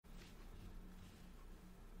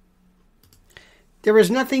There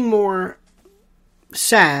is nothing more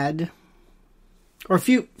sad, or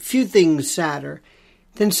few things sadder,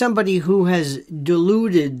 than somebody who has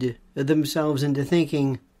deluded themselves into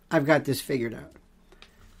thinking, I've got this figured out.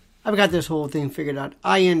 I've got this whole thing figured out.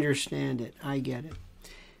 I understand it. I get it.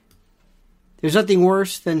 There's nothing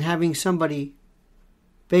worse than having somebody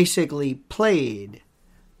basically played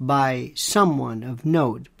by someone of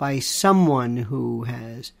note, by someone who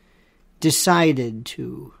has decided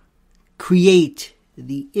to create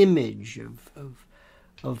the image of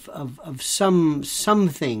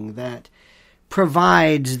something that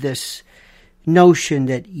provides this notion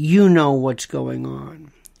that you know what's going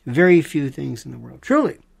on. Very few things in the world.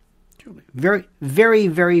 Truly. Very, very,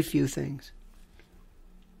 very few things.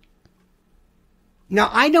 Now,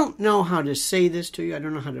 I don't know how to say this to you. I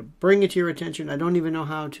don't know how to bring it to your attention. I don't even know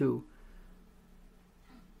how to...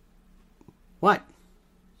 What?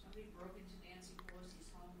 Somebody broke into Nancy Pelosi's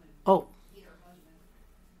home and beat her husband.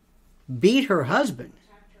 Beat her husband?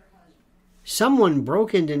 Attacked her husband. Someone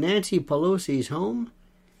broke into Nancy Pelosi's home?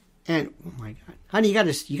 And, oh my God. Honey,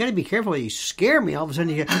 you gotta be careful. You scare me. All of a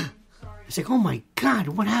sudden, it's like, oh my God,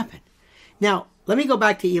 what happened? Now, let me go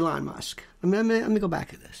back to Elon Musk. Let me go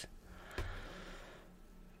back to this.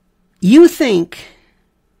 You think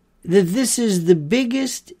that this is the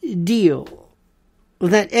biggest deal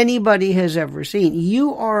that anybody has ever seen.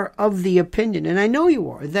 You are of the opinion, and I know you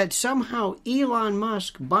are, that somehow Elon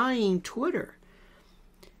Musk buying Twitter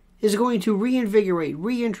is going to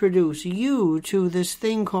reintroduce you to this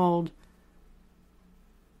thing called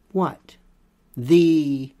what?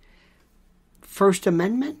 The First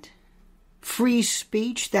Amendment? Free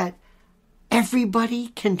speech, that everybody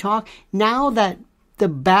can talk. Now that the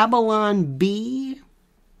Babylon Bee,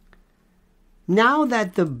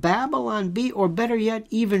 or better yet,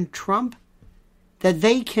 even Trump, that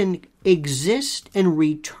they can exist and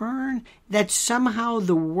return, that somehow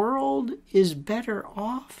the world is better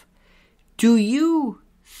off? Do you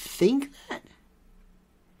think that?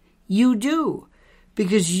 You do,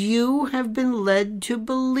 because you have been led to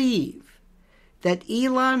believe that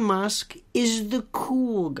Elon Musk is the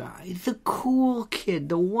cool guy, the cool kid,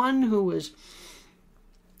 the one who is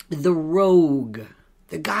the rogue,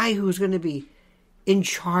 the guy who's going to be in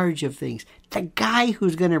charge of things, the guy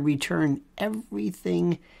who's going to return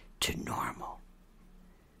everything to normal.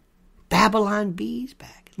 Babylon Bee's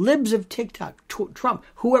back. Libs of TikTok, Trump,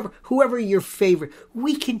 whoever your favorite.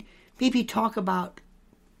 We can maybe talk about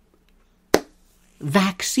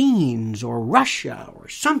vaccines or Russia or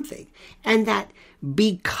something. And that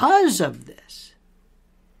because of this,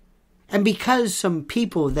 and because some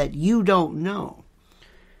people that you don't know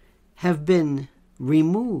have been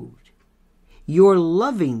removed, you're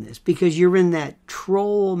loving this because you're in that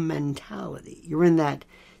troll mentality. You're in that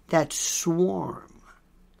swarm.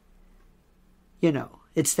 You know,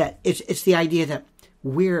 it's the idea that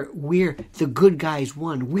we're the good guys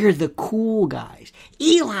won. We're the cool guys.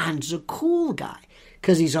 Elon's a cool guy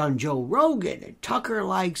because he's on Joe Rogan and Tucker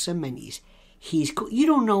likes him and he's cool. You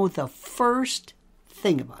don't know the first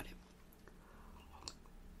thing about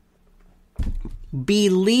him.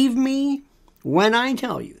 Believe me when I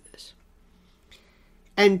tell you this.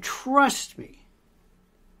 And trust me,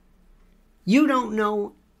 you don't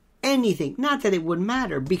know anything. Not that it would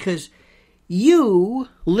matter, because you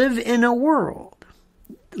live in a world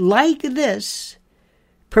like this,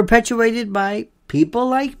 perpetuated by people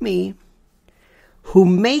like me, who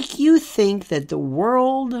make you think that the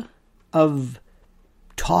world of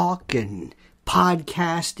talk and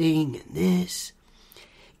podcasting and this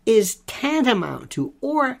is tantamount to,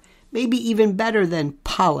 or maybe even better than,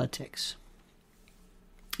 politics.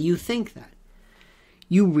 You think that.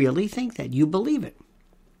 You really think that. You believe it.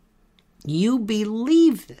 You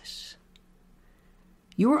believe this.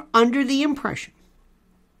 You're under the impression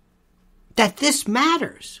that this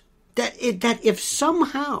matters. That if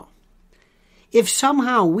somehow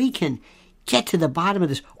we can get to the bottom of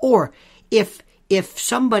this, or if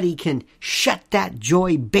somebody can shut that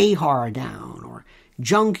Joy Behar down, or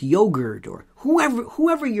Junk Yogurt, or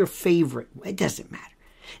whoever your favorite, it doesn't matter.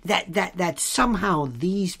 That somehow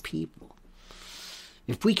these people,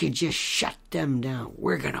 if we could just shut them down,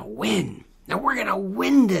 we're going to win. Now we're going to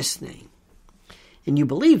win this thing. And you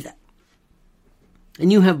believe that.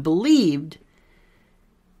 And you have believed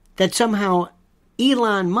that somehow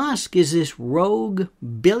Elon Musk is this rogue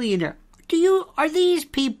billionaire. Are these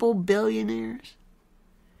people billionaires?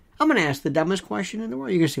 I'm going to ask the dumbest question in the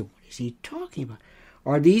world. You're going to say, what is he talking about?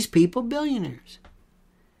 Are these people billionaires?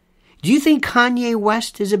 Do you think Kanye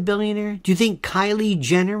West is a billionaire? Do you think Kylie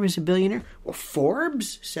Jenner is a billionaire? Well,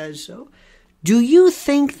 Forbes says so. Do you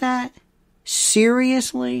think that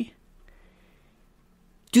seriously?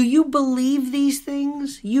 Do you believe these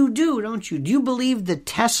things? You do, don't you? Do you believe the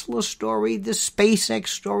Tesla story, the SpaceX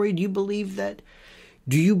story? Do you believe that?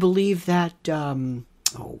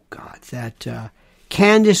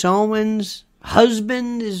 Candace Owens'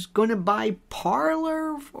 husband is going to buy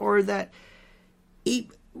Parler, or that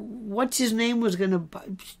what's his name was going to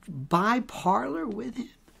buy Parler with him?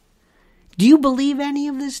 Do you believe any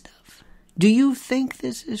of this stuff? Do you think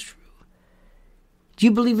this is true? Do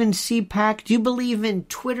you believe in CPAC? Do you believe in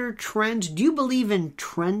Twitter trends? Do you believe in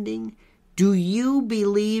trending? Do you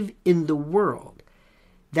believe in the world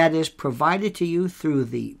that is provided to you through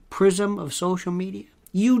the prism of social media?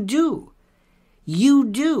 You do. You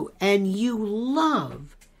do. And you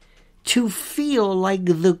love to feel like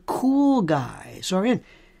the cool guys are in.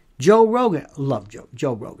 Joe Rogan, love Joe.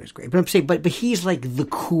 Joe Rogan's great. But I'm saying, but he's like the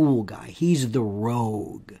cool guy. He's the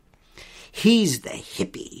rogue. He's the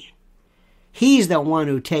hippie. He's the one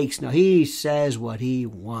who he says what he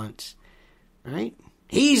wants, right?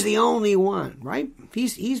 He's the only one, right?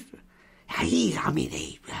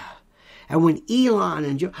 And when Elon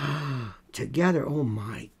and Joe, together, oh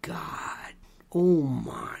my God.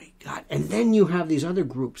 And then you have these other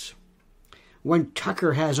groups. When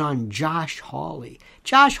Tucker has on Josh Hawley.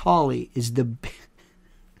 Josh Hawley is the...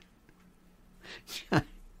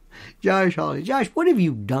 Josh Hawley. Josh, what have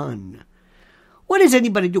you done? What does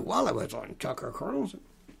anybody do? Well, I was on Tucker Carlson.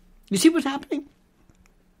 You see what's happening?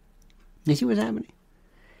 You see what's happening?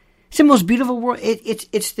 It's the most beautiful world.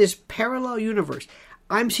 It's this parallel universe.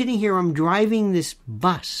 I'm sitting here, I'm driving this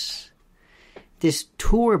bus, this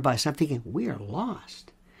tour bus. I'm thinking, we are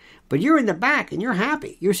lost. But you're in the back and you're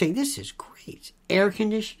happy. You're saying, this is great. It's air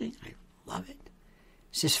conditioning. I love it.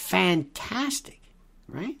 This is fantastic,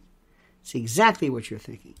 right? It's exactly what you're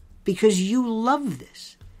thinking. Because you love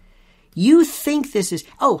this. You think this is...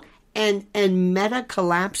 Oh, and Meta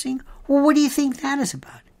collapsing? Well, what do you think that is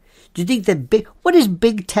about? Do you think that what does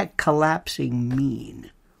big tech collapsing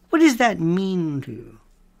mean? What does that mean to you?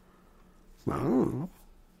 Well, I don't know.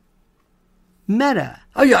 Meta.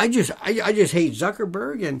 Oh yeah, I just hate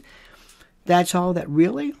Zuckerberg, and that's all that.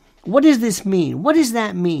 Really? What does this mean? What does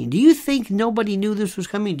that mean? Do you think nobody knew this was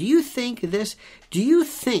coming? Do you think,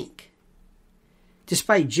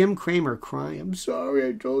 despite Jim Cramer crying, I'm sorry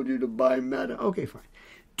I told you to buy Meta. Okay, fine.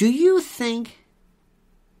 Do you think,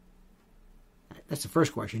 that's the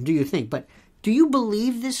first question, do you think, but do you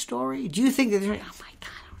believe this story? Do you think that, oh my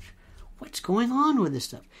God, what's going on with this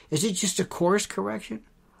stuff? Is it just a course correction?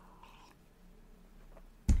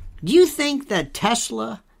 Do you think that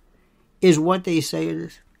Tesla is what they say it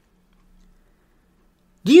is?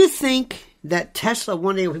 Do you think that Tesla,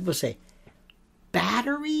 one day when people say,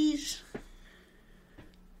 batteries?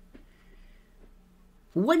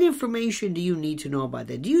 What information do you need to know about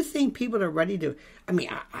that? Do you think people are ready to... I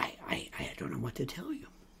don't know what to tell you.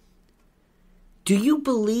 Do you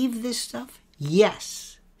believe this stuff?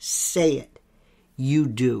 Yes. Say it. You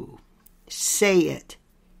do. Say it.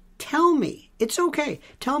 Tell me. It's okay.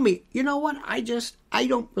 Tell me, you know what? I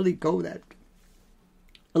don't really go that.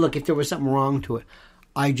 Look, if there was something wrong to it,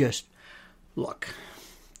 look,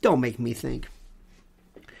 don't make me think.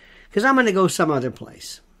 Because I'm going to go some other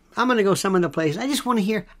place. I just want to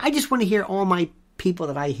hear all my people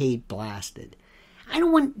that I hate blasted.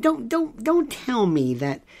 Don't tell me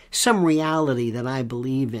that some reality that I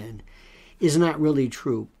believe in is not really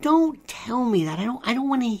true. Don't tell me that. I don't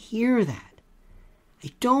want to hear that.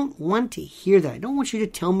 I don't want to hear that. I don't want you to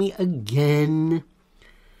tell me again.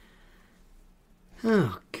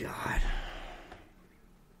 Oh, God.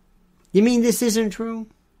 You mean this isn't true?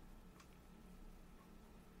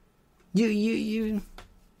 You.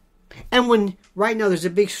 And when, right now, there's a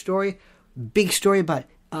big story about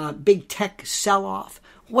big tech sell-off.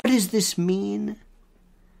 What does this mean?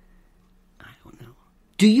 I don't know.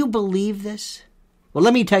 Do you believe this? Well,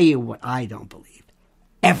 let me tell you what I don't believe.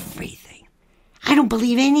 Everything. I don't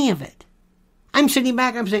believe any of it. I'm sitting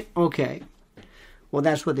back, I'm saying, okay, well,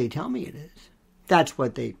 that's what they tell me it is. That's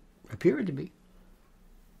what they appear to be.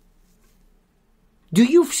 Do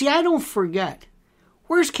you see? I don't forget.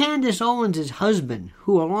 Where's Candace Owens' husband,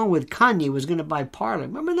 who along with Kanye was going to buy Parler?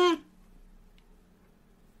 Remember that?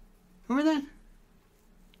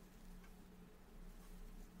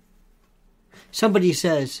 Somebody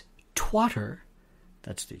says, Twitter,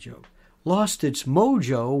 that's the joke, lost its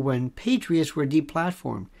mojo when patriots were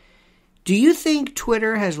deplatformed. Do you think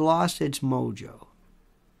Twitter has lost its mojo?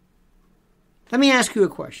 Let me ask you a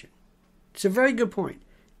question. It's a very good point.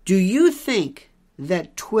 Do you think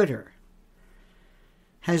that Twitter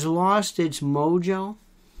has lost its mojo?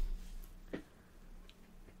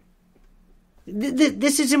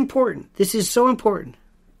 This is important. This is so important.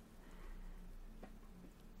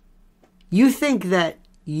 You think that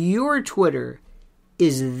your Twitter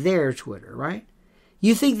is their Twitter, right?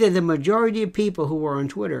 You think that the majority of people who are on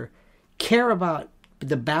Twitter care about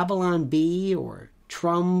the Babylon Bee or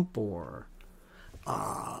Trump or,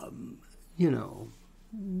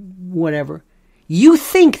 whatever. You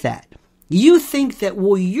think that. You think that,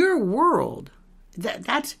 well, your world, isn't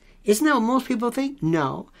that what most people think?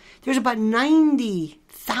 No. There's about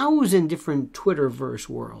 90,000 different Twitterverse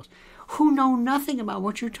worlds who know nothing about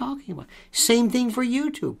what you're talking about. Same thing for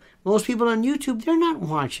YouTube. Most people on YouTube, they're not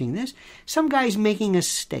watching this. Some guy's making a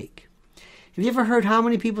steak. Have you ever heard how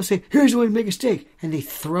many people say, here's a way to make a steak, and they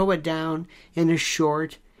throw it down in a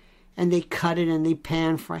short, and they cut it and they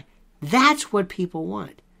pan fry? That's what people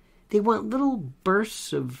want. They want little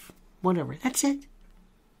bursts of whatever. That's it.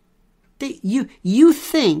 You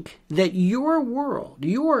think that your world,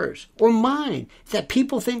 yours or mine, that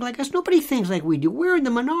people think like us. Nobody thinks like we do. We're in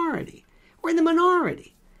the minority. We're in the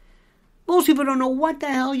minority. Most people don't know what the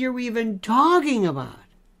hell you're even talking about.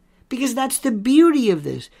 Because that's the beauty of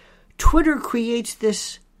this. Twitter creates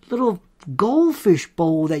this little goldfish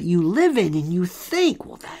bowl that you live in, and you think,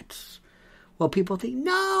 well, that's what people think.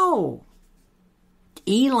 No.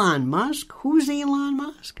 Elon Musk? Who's Elon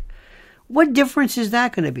Musk? What difference is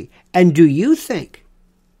that going to be? And do you think,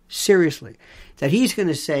 seriously, that he's going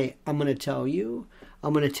to say, I'm going to tell you,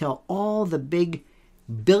 I'm going to tell all the big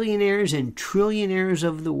billionaires and trillionaires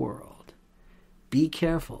of the world, be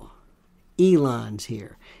careful. Elon's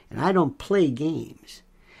here, and I don't play games.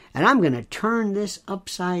 And I'm going to turn this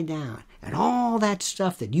upside down. And all that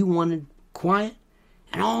stuff that you wanted quiet,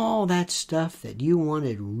 and all that stuff that you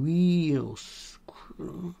wanted real,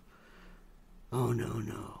 oh,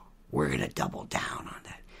 no. We're going to double down on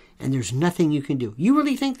that. And there's nothing you can do. You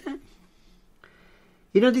really think that?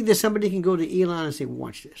 You don't think that somebody can go to Elon and say,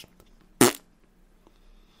 watch this?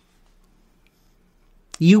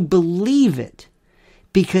 You believe it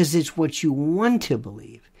because it's what you want to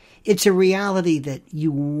believe. It's a reality that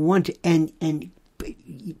you want to, and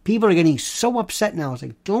people are getting so upset now. It's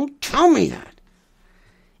like, don't tell me that.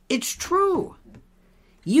 It's true.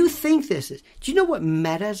 You think this is. Do you know what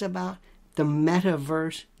meta is about? The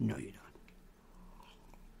metaverse? No, you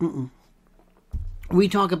don't. We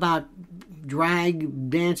talk about drag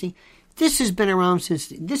dancing. This has been around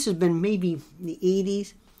this has been maybe the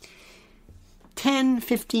 80s. 10,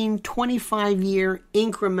 15, 25-year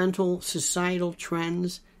incremental societal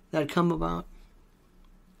trends that come about.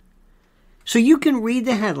 So you can read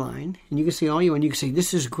the headline, and you can say all you want. You can say,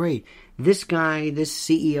 this is great. This guy, this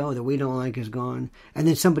CEO that we don't like is gone. And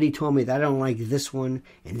then somebody told me that I don't like this one,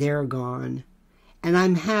 and they're gone. And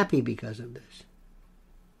I'm happy because of this.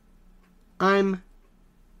 I'm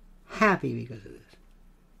happy because of this.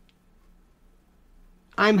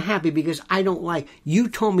 I'm happy because I don't like, you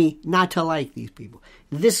told me not to like these people.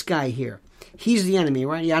 This guy here, he's the enemy,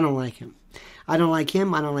 right? Yeah, I don't like him. I don't like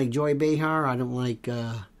him. I don't like Joy Behar. I don't like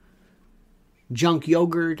Junk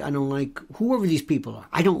Yogurt. I don't like whoever these people are.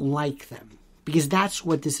 I don't like them because that's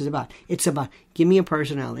what this is about. It's about, give me a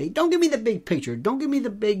personality. Don't give me the big picture. Don't give me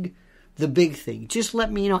the big thing. Just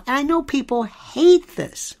let me know. And I know people hate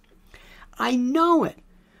this. I know it.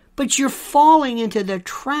 But you're falling into the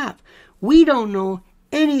trap. We don't know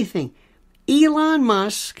anything. Elon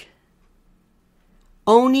Musk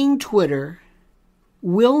owning Twitter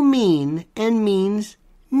will mean and means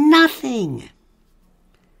nothing.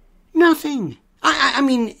 Nothing. I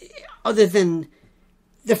mean, other than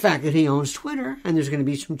the fact that he owns Twitter and there's going to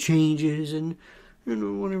be some changes and,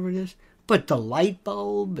 whatever it is. But the light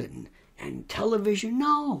bulb and television,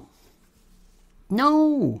 no.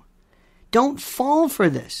 No. Don't fall for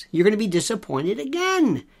this. You're going to be disappointed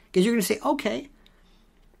again. Because you're going to say, okay,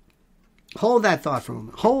 hold that thought for a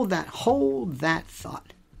moment. Hold that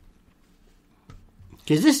thought.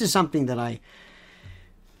 Because this is something that I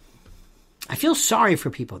feel sorry for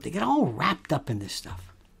people. They get all wrapped up in this stuff.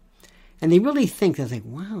 And they really think, they're like,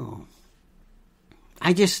 wow.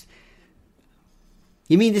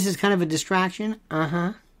 You mean this is kind of a distraction?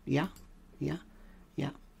 Uh-huh. Yeah.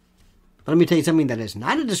 But let me tell you something that is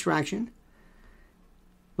not a distraction.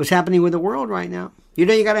 What's happening with the world right now. You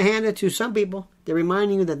got to hand it to some people. They're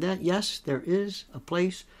reminding you that yes, there is a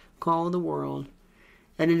place called the world.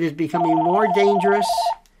 And it is becoming more dangerous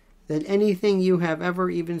than anything you have ever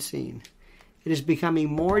even seen. It is becoming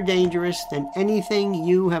more dangerous than anything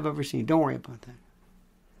you have ever seen. Don't worry about that.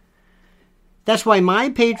 That's why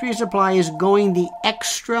My Patriot Supply is going the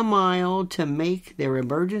extra mile to make their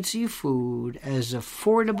emergency food as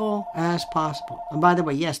affordable as possible. And by the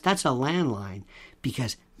way, yes, that's a landline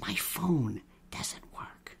because my phone doesn't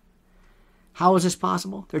work. How is this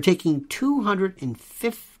possible? They're taking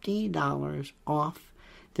 $250 off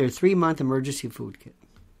their 3-month emergency food kit,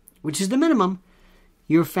 which is the minimum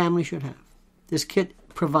your family should have. This kit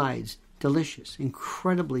provides delicious,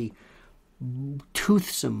 incredibly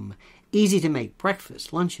toothsome, easy to make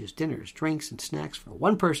breakfast, lunches, dinners, drinks, and snacks for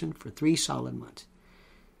one person for 3 solid months.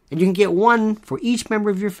 And you can get one for each member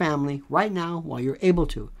of your family right now while you're able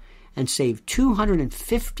to, and save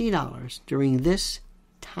 $250 during this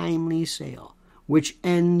timely sale, which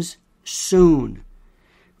ends soon.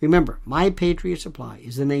 Remember, My Patriot Supply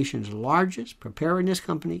is the nation's largest preparedness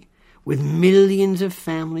company with millions of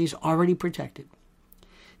families already protected.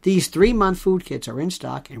 These 3-month food kits are in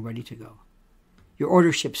stock and ready to go. Your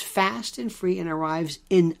order ships fast and free and arrives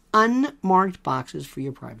in unmarked boxes for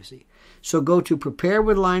your privacy. So go to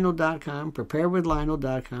preparewithlionel.com,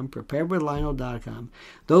 preparewithlionel.com, preparewithlionel.com.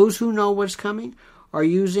 Those who know what's coming are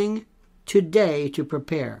using today to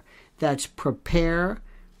prepare. That's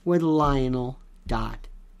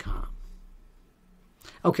preparewithlionel.com.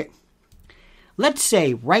 Okay, let's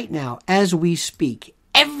say right now, as we speak,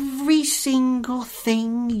 every single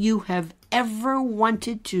thing you have ever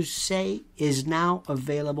wanted to say is now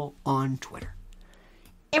available on Twitter.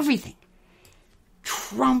 Everything.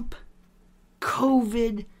 Trump,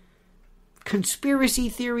 COVID, conspiracy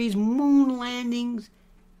theories, moon landings,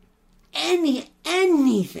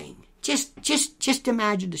 anything. Just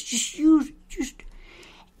imagine this. Just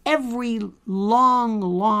every long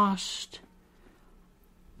lost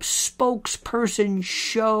spokesperson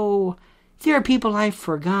show. There are people I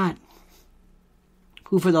forgot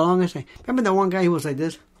who for the longest time. Remember that one guy who was like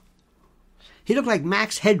this? He looked like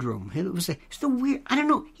Max Headroom. It was like, it's the weird, I don't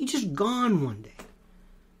know. He's just gone one day.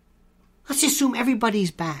 Let's assume everybody's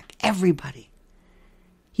back. Everybody.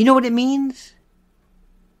 You know what it means?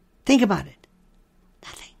 Think about it.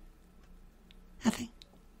 Nothing.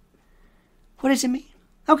 What does it mean?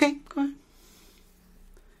 Okay, go ahead.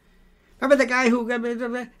 Remember the guy who got,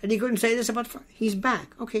 and he couldn't say this about, he's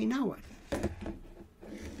back. Okay, now what?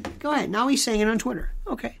 Go ahead. Now he's saying it on Twitter.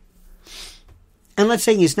 Okay. And let's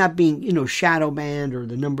say he's not being, shadow banned or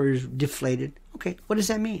the numbers deflated. Okay, what does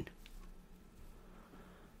that mean?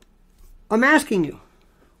 I'm asking you.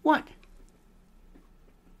 What?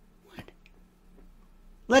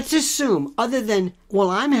 Let's assume, other than, well,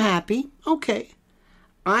 I'm happy. Okay.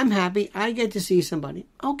 I'm happy. I get to see somebody.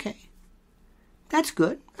 Okay. That's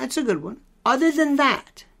good. That's a good one. Other than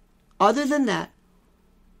that,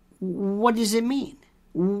 what does it mean?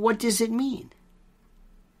 What does it mean?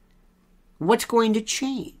 What's going to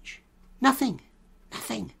change? Nothing.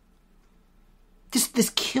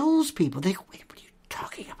 This kills people. They go, wait, what are you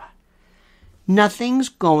talking about? Nothing's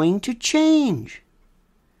going to change.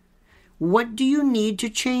 What do you need to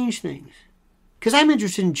change things? Because I'm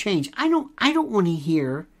interested in change. I don't want to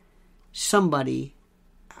hear somebody.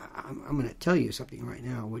 I'm going to tell you something right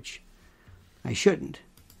now, which I shouldn't.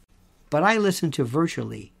 But I listen to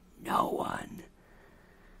virtually no one.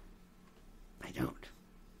 I don't.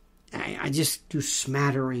 I just do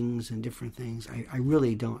smatterings and different things. I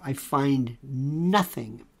really don't. I find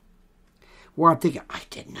nothing where I'm thinking, I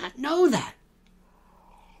did not know that.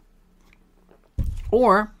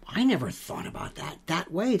 Or, I never thought about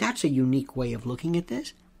that way. That's a unique way of looking at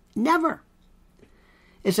this. Never.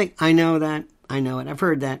 It's like, I know that. I know it. I've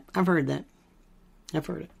heard that. I've heard it.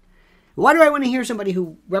 Why do I want to hear somebody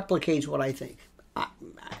who replicates what I think?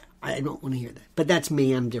 I don't want to hear that. But that's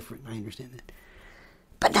me. I'm different. I understand that.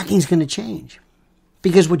 But nothing's going to change.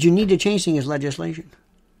 Because what you need to change things is legislation.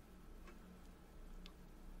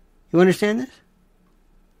 You understand this?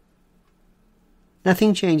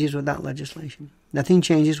 Nothing changes without legislation. Nothing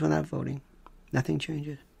changes without voting. Nothing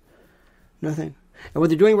changes. Nothing. And what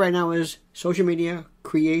they're doing right now is social media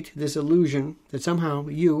create this illusion that somehow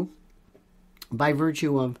you, by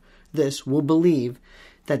virtue of this, will believe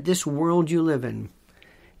that this world you live in,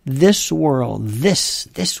 this world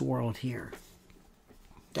here,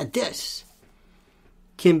 that this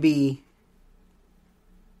can be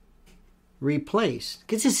replaced.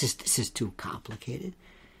 Because this is too complicated.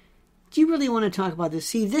 Do you really want to talk about this?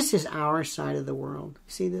 See, this is our side of the world.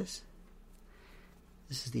 See this?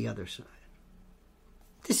 This is the other side.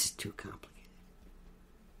 This is too complicated.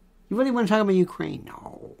 You really want to talk about Ukraine?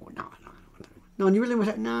 No. No, you really want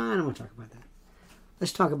to talk? No, I don't want to talk about that.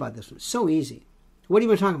 Let's talk about this one. It's so easy. What do you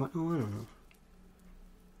want to talk about? Oh, I don't know.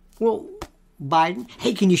 Well, Biden.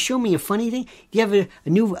 Hey, can you show me a funny thing? Do you have a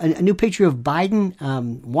new picture of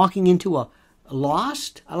Biden walking into a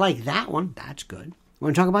Lost? I like that one. That's good.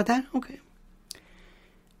 Want to talk about that? Okay.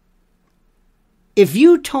 If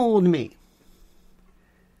you told me,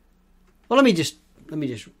 well, let me just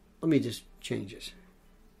change this.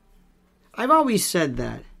 I've always said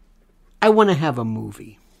that I want to have a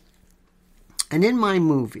movie, And in my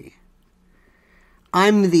movie,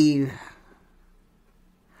 I'm the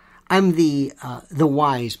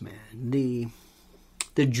wise man,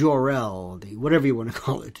 the Jor-El, the whatever you want to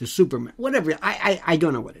call it, the Superman, whatever. I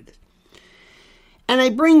don't know what it is. And I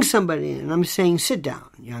bring somebody in, and I'm saying, sit down,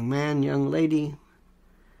 young man, young lady.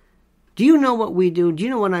 Do you know what we do? Do you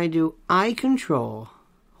know what I do? I control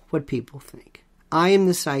what people think. I am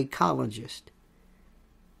the psychologist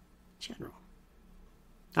general.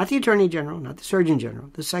 Not the attorney general, not the surgeon general,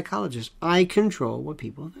 the psychologist. I control what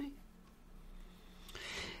people think.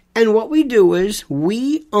 And what we do is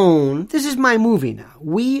we own, this is my movie now,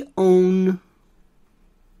 we own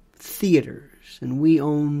theaters and we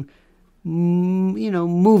own,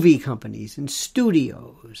 movie companies and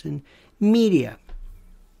studios and media.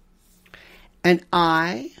 And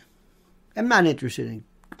I am not interested in,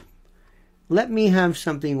 let me have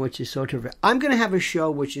something which is so terrible. I'm going to have a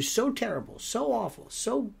show which is so terrible, so awful,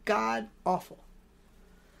 so god awful.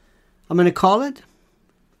 I'm going to call it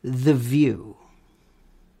The View.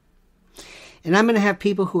 And I'm going to have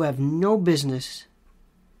people who have no business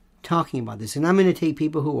talking about this. And I'm going to take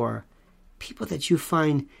people who are people that you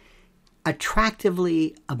find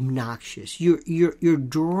attractively obnoxious. You're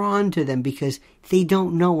drawn to them because they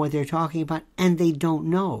don't know what they're talking about, and they don't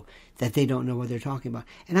know that they don't know what they're talking about.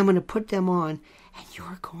 And I'm going to put them on, and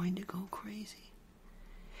you're going to go crazy.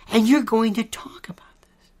 And you're going to talk about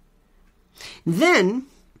this. Then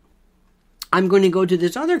I'm going to go to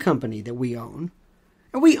this other company that we own,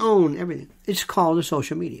 and we own everything. It's called the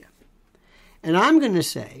social media. And I'm going to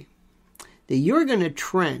say that you're going to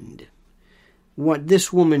trend what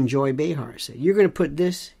this woman, Joy Behar, said. You're going to put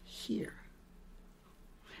this here.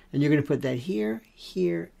 And you're going to put that here,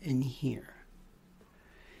 here, and here.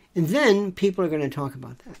 And then people are going to talk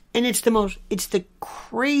about that. And it's the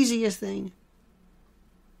craziest thing.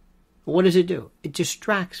 What does it do? It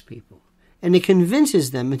distracts people. And it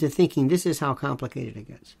convinces them into thinking this is how complicated it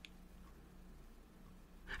gets.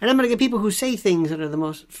 And I'm going to get people who say things that are the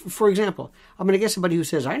most... For example, I'm going to get somebody who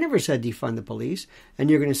says, I never said defund the police. And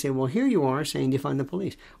you're going to say, well, here you are saying defund the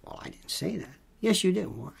police. Well, I didn't say that. Yes, you did.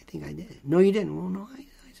 Well, I think I did. No, you didn't. Well, no, I did.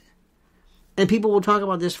 And people will talk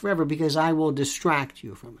about this forever because I will distract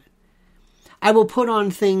you from it. I will put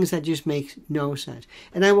on things that just make no sense.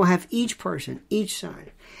 And I will have each person, each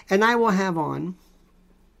side. And I will have on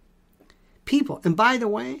people. And by the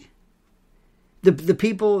way, the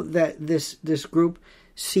people that this group...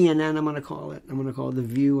 CNN, I'm going to call it. I'm going to call it The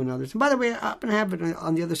View and others. And by the way, I'm going to have it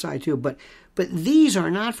on the other side too. But these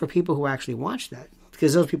are not for people who actually watch that,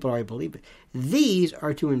 because those people already believe it. These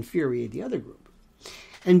are to infuriate the other group.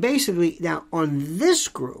 And basically, now on this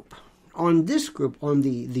group, on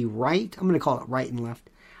the right, I'm going to call it right and left,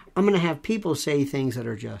 I'm going to have people say things that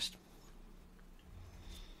are just...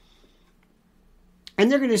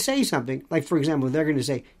 And they're going to say something, like, for example, they're going to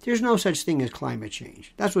say, there's no such thing as climate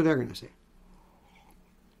change. That's what they're going to say.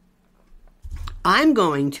 I'm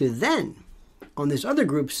going to then, on this other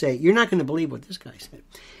group, say, you're not going to believe what this guy said.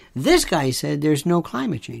 This guy said there's no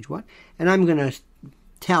climate change. What? And I'm going to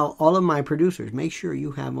tell all of my producers, make sure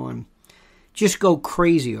you have on, just go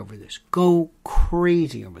crazy over this. Go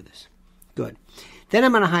crazy over this. Good. Then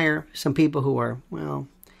I'm going to hire some people who are, well,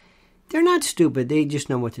 they're not stupid. They just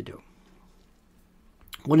know what to do.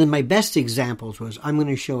 One of my best examples was I'm going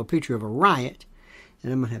to show a picture of a riot,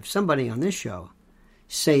 and I'm going to have somebody on this show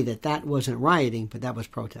say that wasn't rioting, but that was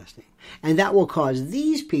protesting. And that will cause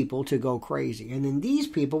these people to go crazy. And then these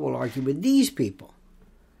people will argue with these people.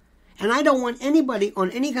 And I don't want anybody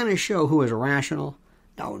on any kind of show who is irrational.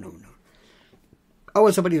 No. I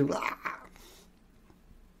want somebody who...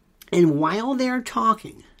 And while they're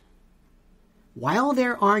talking, while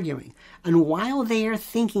they're arguing, and while they are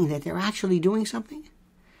thinking that they're actually doing something,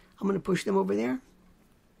 I'm going to push them over there,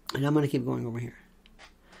 and I'm going to keep going over here.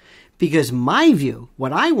 Because my view,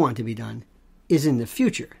 what I want to be done, is in the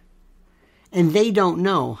future. And they don't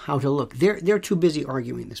know how to look. They're too busy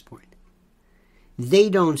arguing this point. They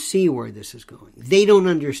don't see where this is going. They don't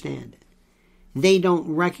understand it. They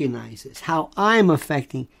don't recognize this. How I'm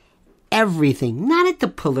affecting everything, not at the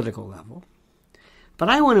political level, but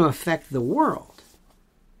I want to affect the world.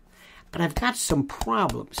 But I've got some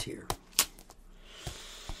problems here.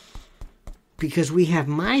 Because we have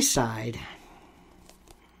my side...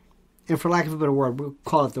 And for lack of a better word, we'll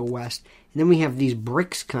call it the West. And then we have these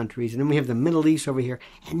BRICS countries. And then we have the Middle East over here.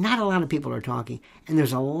 And not a lot of people are talking. And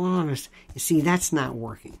there's a lot of... See, that's not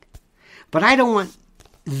working. But I don't want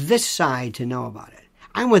this side to know about it.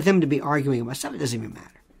 I want them to be arguing about stuff. It doesn't even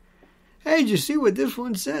matter. Hey, did you see what this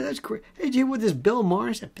one said? That's crazy. Hey, did you hear what this Bill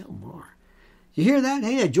Maher said? Bill Maher. You hear that?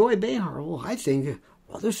 Hey, that Joy Behar. Well, I think,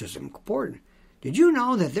 well, this is important. Did you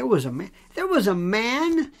know that there was a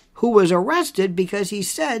man who was arrested because he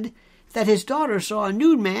said that his daughter saw a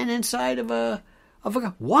nude man inside of a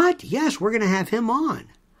what? Yes, we're going to have him on.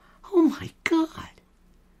 Oh my God.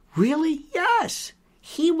 Really? Yes.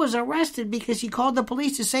 He was arrested because he called the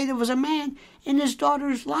police to say there was a man in his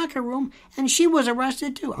daughter's locker room, and she was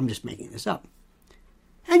arrested too. I'm just making this up.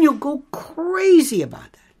 And you'll go crazy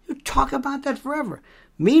about that. You'll talk about that forever.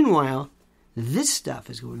 Meanwhile, this stuff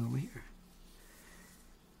is going over here.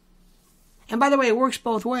 And by the way, it works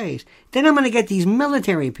both ways. Then I'm going to get these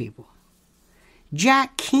military people.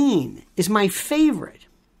 Jack Keane is my favorite.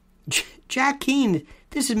 Jack Keane,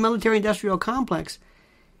 this is military-industrial complex.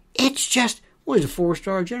 It's just, well, he's a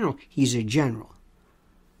 4-star general. He's a general.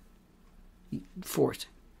 Force.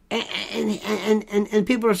 And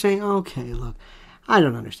people are saying, okay, look, I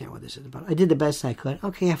don't understand what this is about. I did the best I could.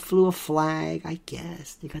 Okay, I flew a flag, I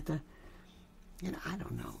guess. They got I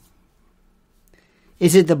don't know.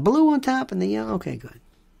 Is it the blue on top and the yellow? Okay, good.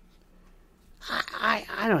 I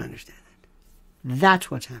don't understand that. That's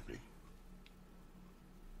what's happening.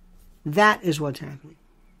 That is what's happening.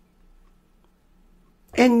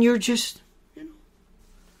 And you're just,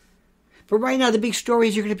 But right now, the big story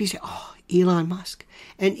is you're going to be saying, oh, Elon Musk.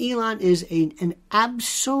 And Elon is an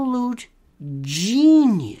absolute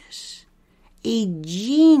genius. A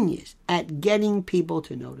genius at getting people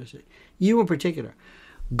to notice it. You in particular.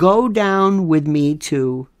 Go down with me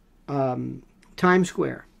to Times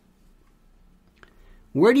Square.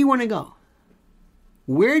 Where do you want to go?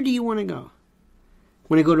 Where do you want to go?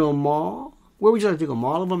 Want to go to a mall? Where would you like to go?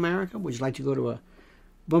 Mall of America? Would you like to go to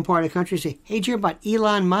one part of the country and say, hey, did you hear about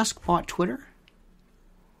Elon Musk bought Twitter?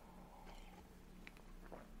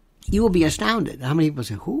 You will be astounded. How many people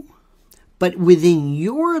say, who? But within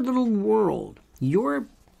your little world, your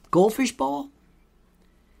goldfish bowl,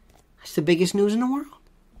 that's the biggest news in the world.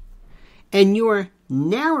 And your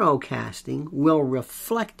narrowcasting will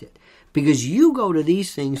reflect it. Because you go to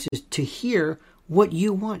these things to hear what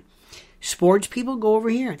you want. Sports people go over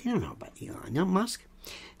here. They don't know about Elon Musk.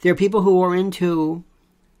 There are people who are into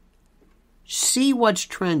see what's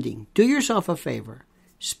trending. Do yourself a favor.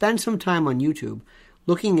 Spend some time on YouTube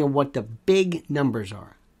looking at what the big numbers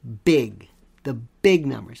are. Big. The big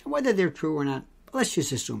numbers. Whether they're true or not, let's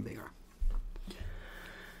just assume they are.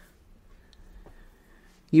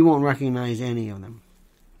 You won't recognize any of them.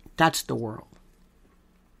 That's the world.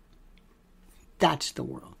 That's the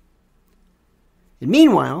world. And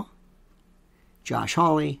meanwhile, Josh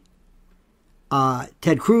Hawley,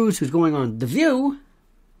 Ted Cruz, who's going on The View,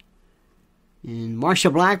 and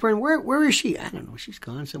Marsha Blackburn, where is she? I don't know. She's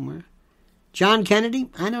gone somewhere. John Kennedy,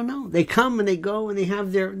 I don't know. They come and they go and they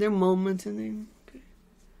have their moments and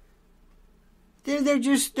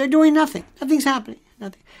they're doing nothing. Nothing's happening.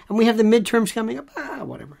 Nothing. And we have the midterms coming up.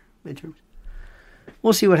 Whatever. Midterms.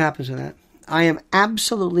 We'll see what happens with that. I am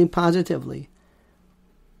absolutely, positively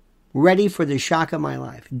ready for the shock of my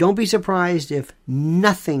life. Don't be surprised if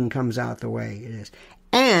nothing comes out the way it is.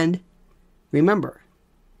 And remember,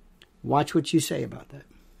 watch what you say about that.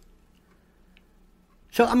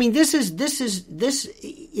 So, I mean, this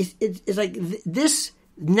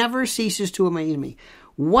never ceases to amaze me.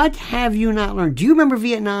 What have you not learned? Do you remember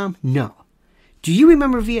Vietnam? No. Do you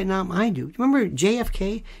remember Vietnam? I do. Do you remember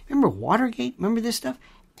JFK? Remember Watergate? Remember this stuff?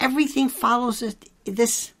 Everything follows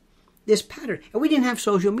this pattern. And we didn't have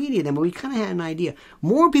social media then, but we kind of had an idea.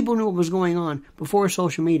 More people knew what was going on before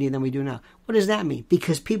social media than we do now. What does that mean?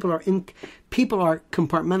 Because people are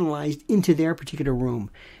compartmentalized into their particular room,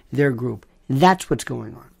 their group. That's what's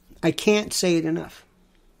going on. I can't say it enough.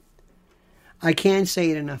 I can't say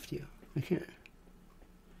it enough to you. I can't.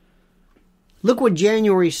 Look what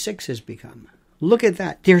January 6th has become. Look at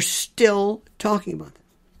that. They're still talking about that.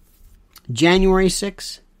 January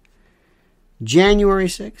 6th. January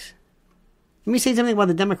 6th. Let me say something about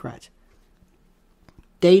the Democrats.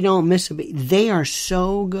 They don't miss a beat. They are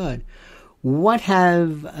so good. What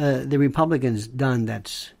have the Republicans done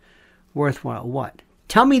that's worthwhile? What?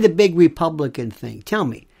 Tell me the big Republican thing. Tell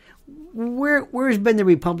me. Where's been the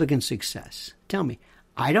Republican success? Tell me.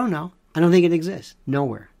 I don't know. I don't think it exists.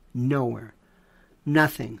 Nowhere. Nowhere.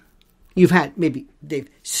 Nothing. You've had, maybe they've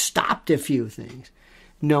stopped a few things.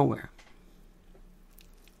 Nowhere.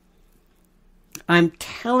 I'm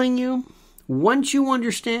telling you, once you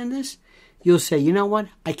understand this, you'll say, you know what?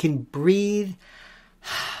 I can breathe.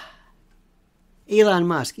 Elon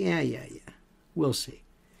Musk. Yeah. We'll see.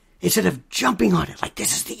 Instead of jumping on it like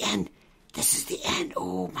this is the end. This is the end.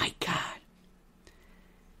 Oh my God.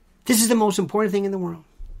 This is the most important thing in the world.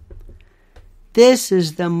 This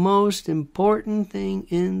is the most important thing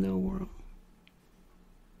in the world.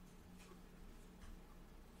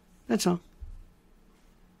 That's all.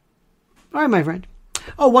 All right, my friend.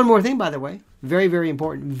 Oh, one more thing, by the way. Very, very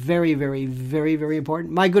important. Very, very, very, very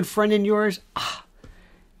important. My good friend and yours,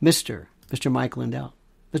 Mr. Mike Lindell.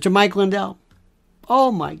 Mr. Mike Lindell.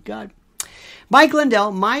 Oh, my God. Mike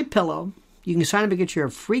Lindell, My Pillow. You can sign up and get your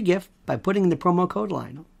free gift by putting in the promo code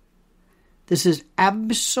Lionel. This is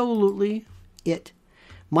absolutely it.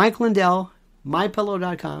 Mike Lindell,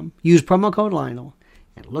 MyPillow.com. Use promo code Lionel.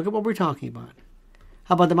 And look at what we're talking about.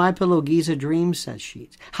 How about the MyPillow Giza Dream Set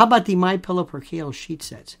sheets? How about the MyPillow Percale sheet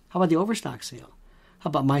sets? How about the Overstock sale? How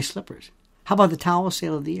about My Slippers? How about the towel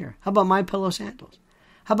sale of the year? How about MyPillow sandals?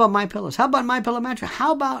 How about My Pillows? How about MyPillow mattress?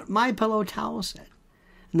 How about MyPillow towel set?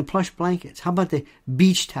 And the plush blankets? How about the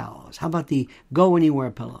beach towels? How about the Go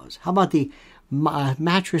Anywhere pillows? How about the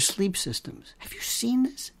mattress sleep systems? Have you seen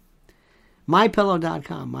this?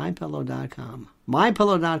 MyPillow.com, MyPillow.com,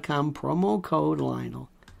 MyPillow.com, promo code Lionel.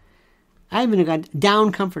 I even got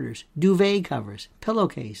down comforters, duvet covers,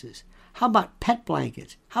 pillowcases. How about pet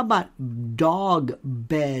blankets? How about dog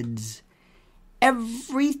beds?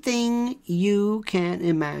 Everything you can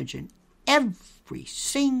imagine. Every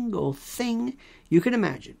single thing you can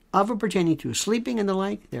imagine of or pertaining to sleeping and the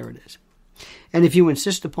like, there it is. And if you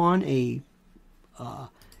insist upon a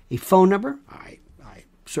phone number, I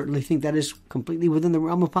certainly think that is completely within the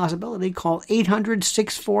realm of possibility. Call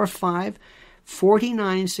 800-645-4965.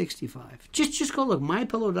 Just go look,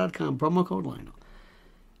 mypillow.com, promo code Lionel.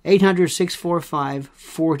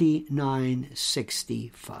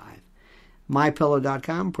 800-645-4965.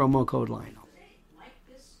 mypillow.com, promo code Lionel. Do they like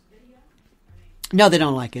this video? No, they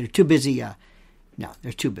don't like it. They're too busy. No,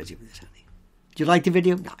 they're too busy for this, honey. Do you like the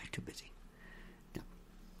video? No, they're too busy. No.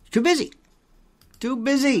 Too busy. Too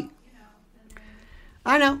busy.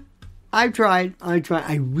 I know. I've tried.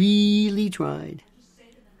 I really tried.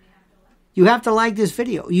 You have to like this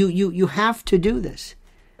video. You have to do this.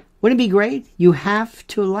 Wouldn't it be great? You have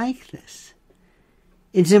to like this.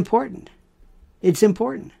 It's important. It's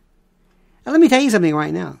important. Now, let me tell you something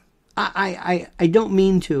right now. I don't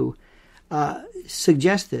mean to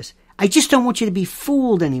suggest this. I just don't want you to be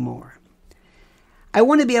fooled anymore. I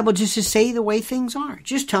want to be able just to say the way things are.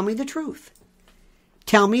 Just tell me the truth.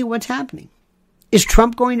 Tell me what's happening. Is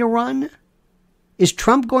Trump going to run? Is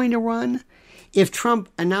Trump going to run? If Trump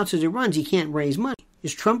announces he runs, he can't raise money.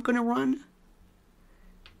 Is Trump going to run?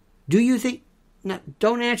 Do you think... Now,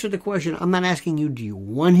 don't answer the question. I'm not asking you, do you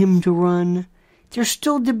want him to run? They're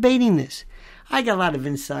still debating this. I got a lot of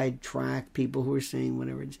inside track people who are saying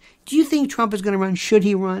whatever it is. Do you think Trump is going to run? Should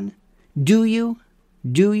he run? Do you?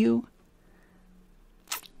 Do you?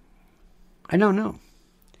 I don't know.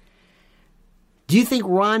 Do you think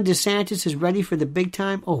Ron DeSantis is ready for the big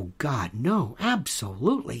time? Oh, God, no.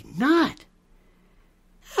 Absolutely not.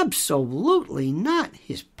 Absolutely not.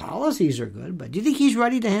 His policies are good, but do you think he's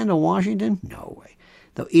ready to handle Washington? No way.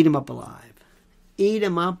 They'll eat him up alive. Eat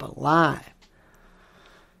him up alive.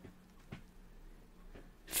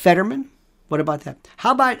 Fetterman? What about that?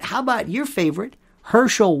 How about your favorite,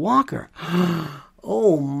 Herschel Walker?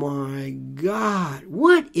 Oh my God.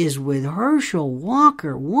 What is with Herschel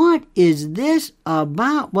Walker? What is this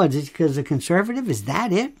about? What, is it because the conservative? Is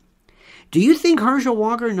that it? Do you think Herschel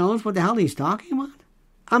Walker knows what the hell he's talking about?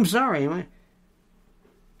 I'm sorry, am I?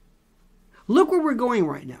 Look where we're going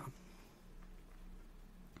right now.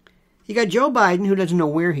 You got Joe Biden, who doesn't know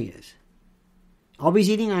where he is. Always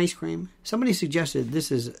eating ice cream. Somebody suggested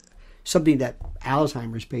this is something that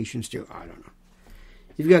Alzheimer's patients do. I don't know.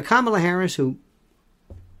 You've got Kamala Harris, who...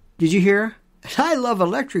 Did you hear? I love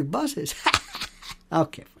electric buses.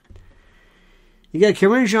 Okay, fine. You got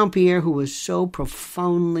Karine Jean-Pierre, who was so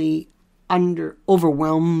profoundly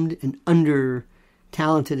overwhelmed and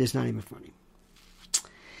under-talented, it's not even funny.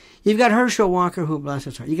 You've got Herschel Walker, who, bless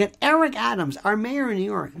his heart. You got Eric Adams, our mayor in New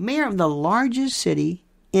York, mayor of the largest city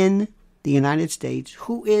in the United States,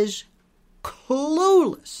 who is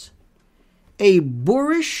clueless. A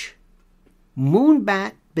boorish,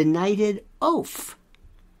 moonbat-benighted oaf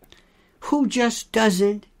who just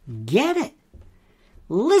doesn't get it.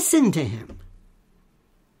 Listen to him.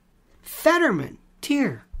 Fetterman,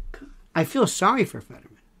 dear, I feel sorry for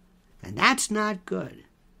Fetterman. And that's not good.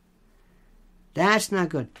 That's not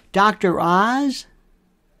good. Dr. Oz?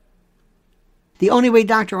 The only way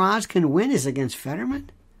Dr. Oz can win is against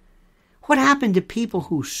Fetterman? What happened to people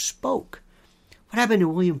who spoke? What happened to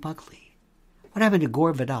William Buckley? What happened to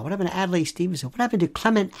Gore Vidal? What happened to Adlai Stevenson? What happened to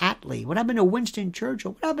Clement Attlee? What happened to Winston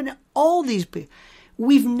Churchill? What happened to all these people?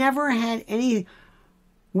 We've never had any...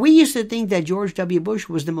 We used to think that George W. Bush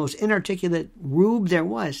was the most inarticulate rube there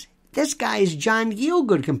was. This guy is John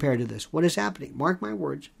Gielgud compared to this. What is happening? Mark my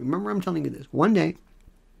words. Remember, I'm telling you this. One day,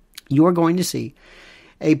 you are going to see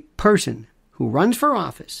a person who runs for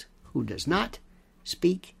office, who does not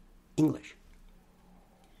speak English.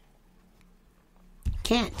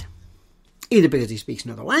 Can't. Either because he speaks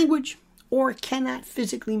another language or cannot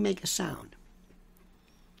physically make a sound.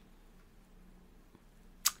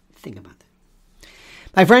 Think about that.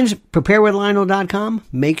 My friends, preparewithlionel.com.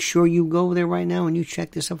 Make sure you go there right now and you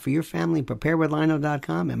check this up for your family.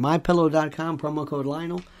 Preparewithlionel.com and mypillow.com, promo code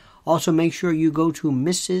Lionel. Also, make sure you go to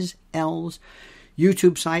Mrs. L's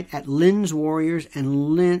YouTube site at Lynn's Warriors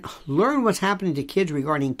and learn what's happening to kids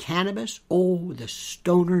regarding cannabis. Oh, the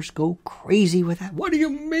stoners go crazy with that. What do you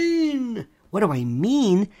mean? What do I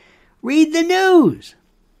mean? Read the news.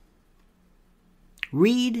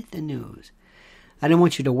 Read the news. I don't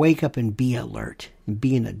want you to wake up and be alert and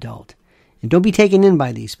be an adult. And don't be taken in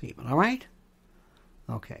by these people, all right?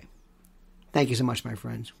 Okay. Thank you so much, my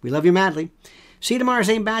friends. We love you madly. See you tomorrow,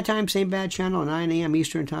 same bad time, same bad channel, 9 a.m.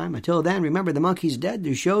 Eastern Time. Until then, remember, the monkey's dead.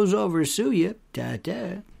 The show's over. Sue ya.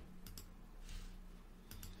 Ta-ta.